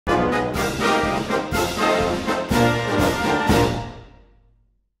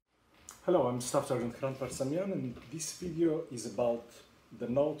Hello, I'm Staff Sergeant Hrant Parsamian, and this video is about the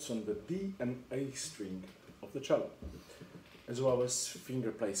notes on the D and A string of the cello, as well as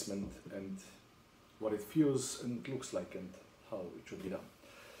finger placement and what it feels and looks like and how it should be done.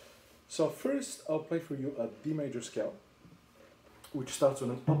 So first I'll play for you a D major scale, which starts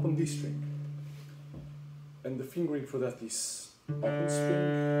on an open D string, and the fingering for that is open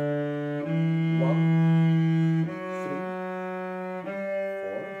string, 1, 3, 4,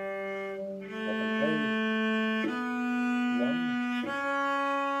 open A, 1,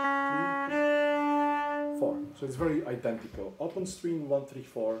 3, 4. So it's very identical. Open string 1, 3,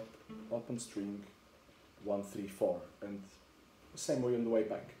 4, open string 1, 3, 4, and the same way on the way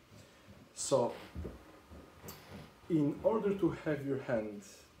back. So in order to have your hand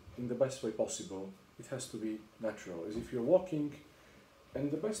in the best way possible, it has to be natural, as if you're walking, and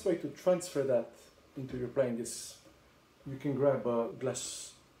the best way to transfer that into your playing is you can grab a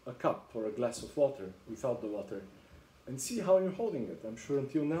cup or a glass of water without the water and see how you're holding it. I'm sure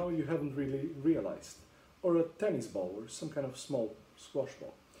until now you haven't really realized. Or a tennis ball or some kind of small squash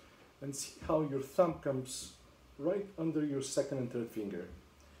ball, and see how your thumb comes right under your second and third finger,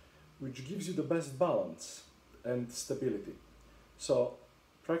 which gives you the best balance and stability. So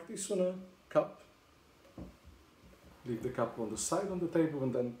practice on a cup, leave the cup on the side on the table,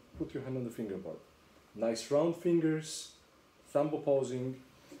 and then put your hand on the fingerboard. Nice round fingers, thumb opposing,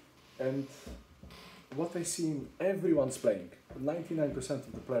 and what I see in everyone's playing, 99%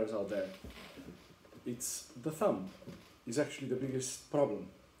 of the players out there, it's the thumb is actually the biggest problem.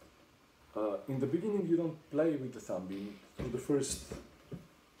 In the beginning you don't play with the thumb through the first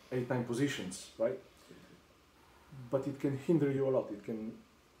 8-9 positions, right? But it can hinder you a lot, it can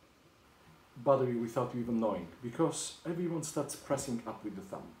bother you without you even knowing, because everyone starts pressing up with the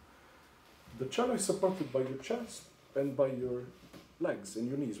thumb. The cello is supported by your chest and by your legs and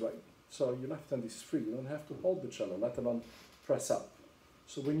your knees, right? So your left hand is free, you don't have to hold the cello, let alone press up.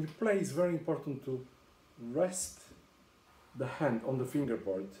 So when you play, it's very important to rest the hand on the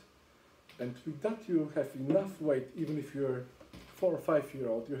fingerboard, and with that you have enough weight. Even if you're 4 or 5 year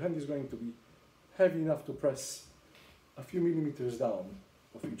old, your hand is going to be heavy enough to press a few millimeters down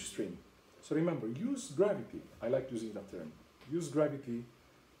of each string. So remember, use gravity. I like using that term. Use gravity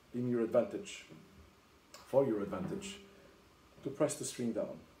in your advantage, for your advantage, to press the string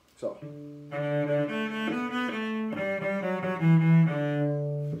down. So.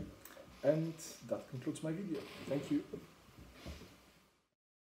 And that concludes my video. Thank you.